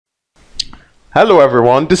Hello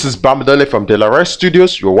everyone, this is Bamidele from Delaware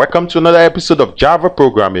Studios. You're welcome to another episode of Java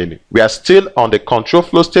Programming. We are still on the control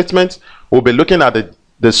flow statement. We'll be looking at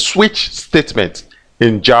the switch statement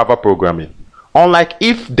in Java programming. Unlike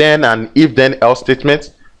if then and if then else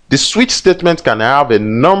statements, the switch statement can have a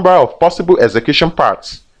number of possible execution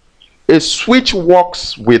paths. A switch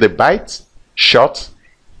works with a byte, short,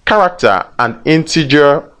 character, and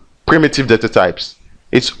integer primitive data types.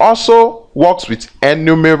 It also works with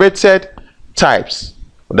enumerated types,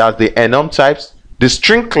 that's the enum types, the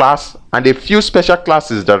string class, and a few special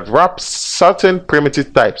classes that wrap certain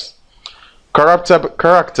primitive types. Character,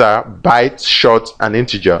 byte, short, and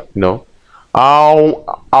integer.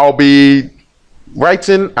 I'll be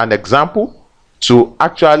writing an example to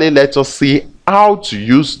actually let us see how to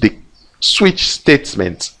use the switch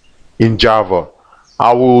statement in Java.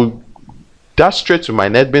 I will dash straight to my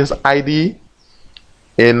NetBeans IDE.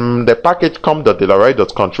 In the package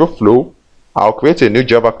com.delaware.controlflow, I'll create a new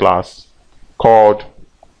Java class called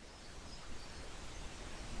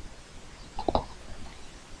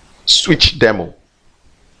switch demo.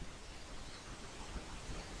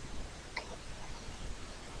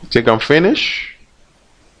 Click on finish.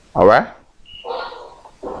 All right.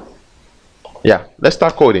 Yeah, let's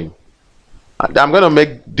start coding. I'm going to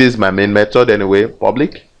make this my main method anyway,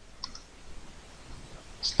 public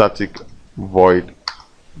static void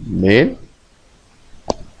main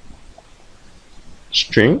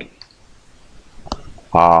string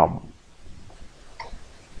args.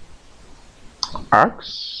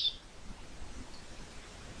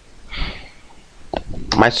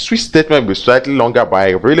 My switch statement will be slightly longer, but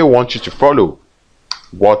I really want you to follow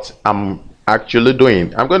what I'm actually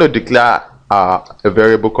doing. I'm going to declare a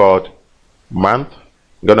variable called month.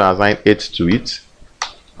 I'm going to assign 8 to it.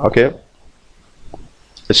 Okay,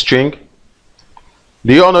 a string.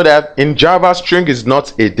 Do you all know that in Java, string is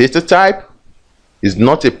not a data type? Is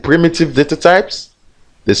not a primitive data types.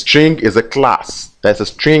 The string is a class. There's a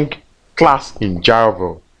string class in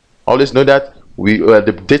Java. Always know that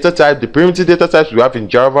the data type, the primitive data types we have in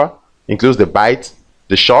Java includes the byte,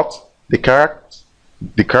 the short, the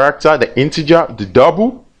character, the integer, the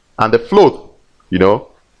double, and the float.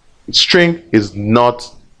 String is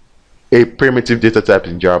not a primitive data type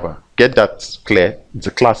in Java. Get that clear? It's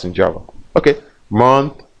a class in Java. Okay,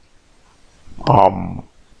 month,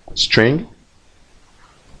 string.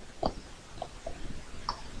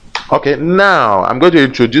 Okay, now I'm going to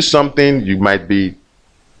introduce something you might be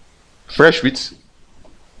fresh with.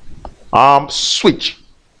 Switch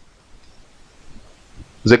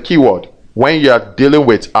is a keyword when you are dealing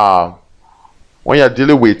with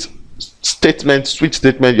statement, switch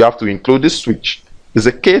statement. You have to include the switch. There's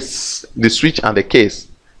a case, the switch, and the case.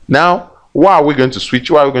 Now, what are we going to switch?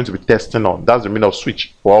 What are we going to be testing on? That's the meaning of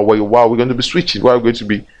switch. Well, what are we going to be switching? What are we going to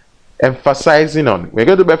be emphasizing on? We're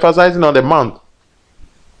going to be emphasizing on the month,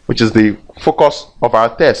 which is the focus of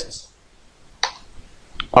our tests.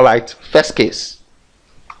 All right, first case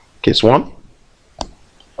 1.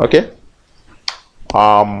 Okay,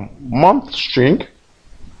 month string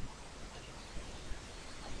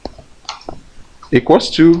equals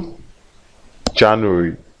to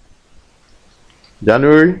January.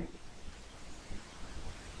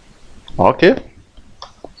 Okay,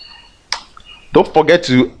 don't forget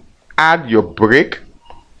to add your break.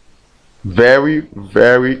 Very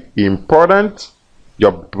important.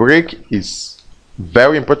 Your break is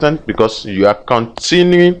very important because you are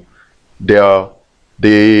continuing the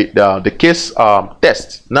case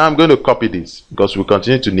test. Now I'm going to copy this because we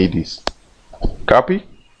continue to need this. Copy,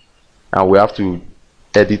 and we have to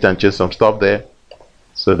edit and change some stuff there,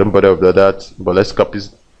 so don't bother with that, but let's copy.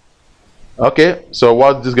 Okay, so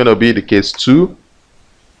what is going to be the case 2?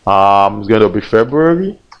 It's going to be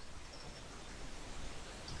February.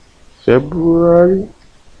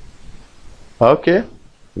 Okay, I'm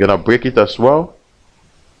gonna break it as well,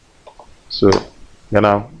 so I'm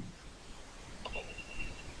gonna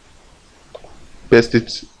paste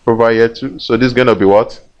it over here too. So this is gonna be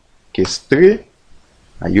what? Case 3.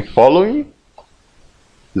 Are you following?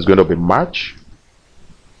 This is gonna be March.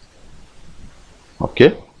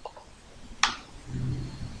 Okay,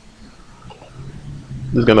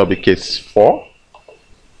 this is gonna be case 4.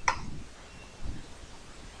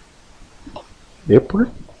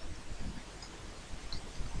 April.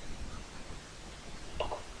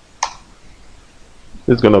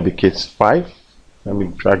 This is gonna be case 5. Let me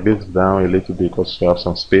drag this down a little bit because we have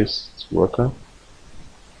some space to work on.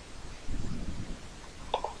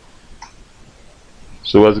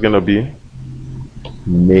 So what's gonna be?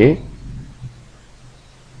 May.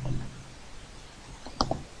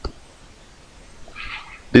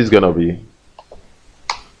 This is gonna be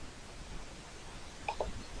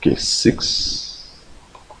Okay, 6.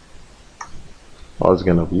 What's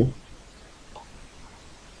gonna be?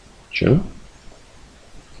 June.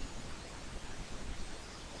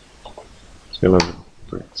 It's gonna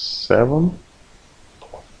be 7.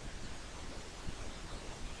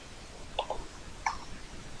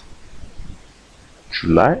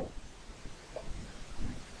 July.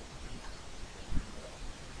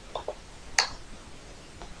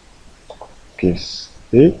 Okay,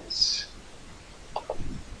 8.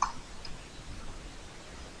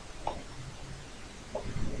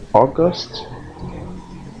 August.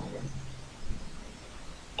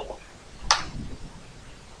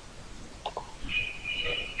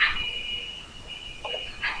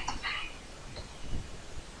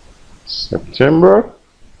 September.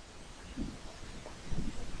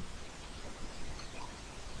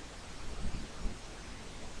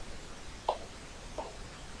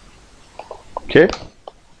 Okay.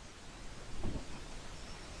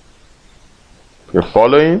 You're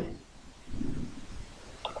following.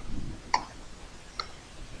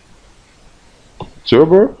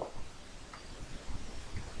 October.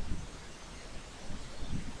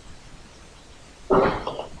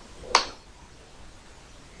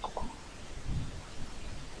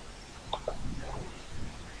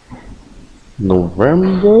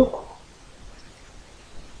 November.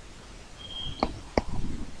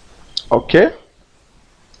 Okay.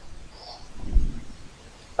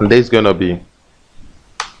 And there's gonna be,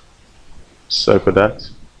 sorry for that,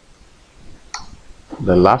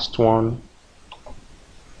 the last one,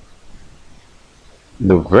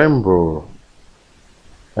 November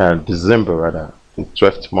and December rather, the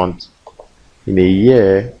 12th month in a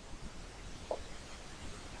year.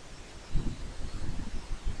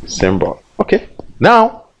 December. Okay,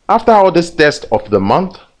 now after all this test of the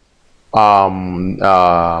month,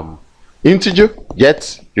 integer,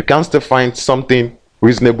 yet you can still find something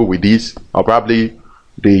reasonable with this, or probably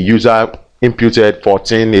the user imputed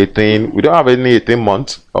 14, 18. We don't have any 18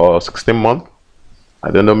 months or 16 months. I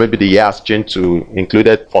don't know, maybe the year has changed to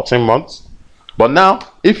included 14 months. But now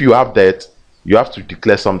if you have that, you have to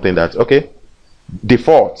declare something that, okay,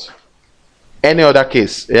 default, any other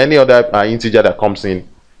case, any other integer that comes in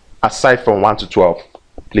aside from 1 to 12,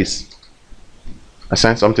 please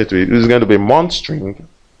assign something to it. This is going to be month string.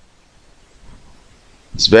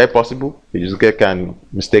 It's very possible you just can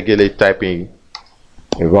mistakenly type in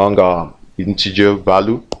a wrong integer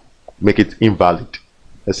value, make it invalid.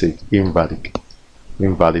 Let's say invalid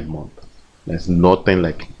month. There's nothing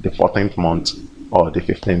like the 14th month or the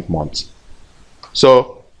 15th month.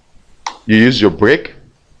 So you use your break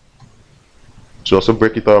to also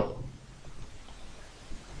break it up.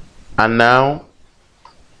 And now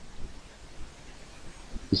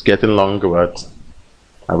it's getting longer, but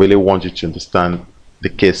I really want you to understand the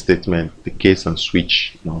case statement, the case and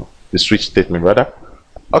switch, the switch statement rather.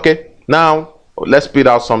 Okay, now let's spit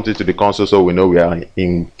out something to the console so we know we are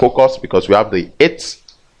in focus, because we have the 8th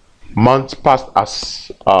month passed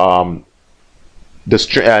as the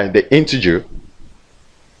string, the integer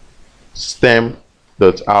stem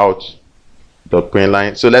dot out dot print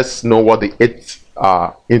line. So let's know what the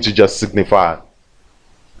 8th integer signifies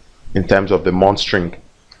in terms of the month string.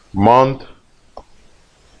 Month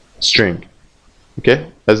string.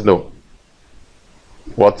 Okay, let's know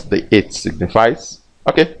what the 8 signifies.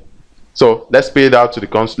 Okay, so let's spit it out to the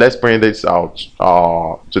console. Let's print this out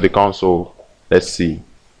to the console. Let's see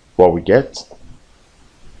what we get.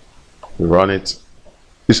 We run it.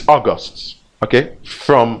 It's August. Okay,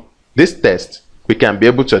 from this test we can be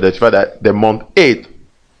able to identify that the month 8,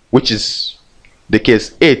 which is the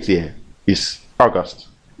case 8 here, is August.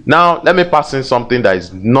 Now let me pass in something that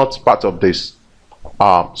is not part of this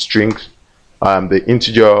string, the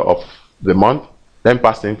integer of the month. Then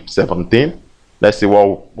pass in 17. Let's see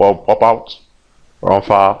what will pop out. Run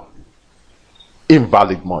file.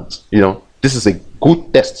 Invalid month. This is a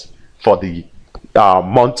good test for the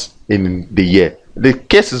month in the year. The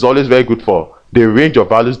case is always very good for the range of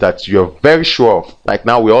values that you're very sure of. Like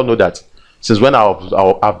now we all know that since when I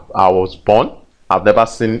was born, I've never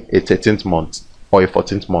seen a 13th month or a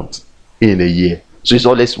 14th month in a year. So it's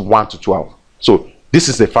always 1 to 12. So this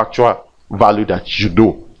is a factual value that you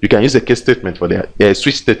know. You can use a case statement for that, a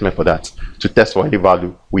switch statement for that, to test for any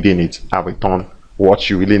value within it and return what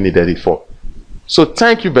you really needed it for. So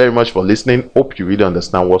thank you very much for listening. Hope you really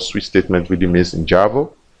understand what switch statement really means in Java.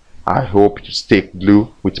 I hope you stay glued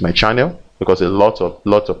with my channel, because a lot of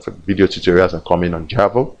video tutorials are coming on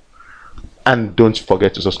Java. And don't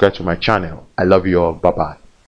forget to subscribe to my channel. I love you all. Bye bye.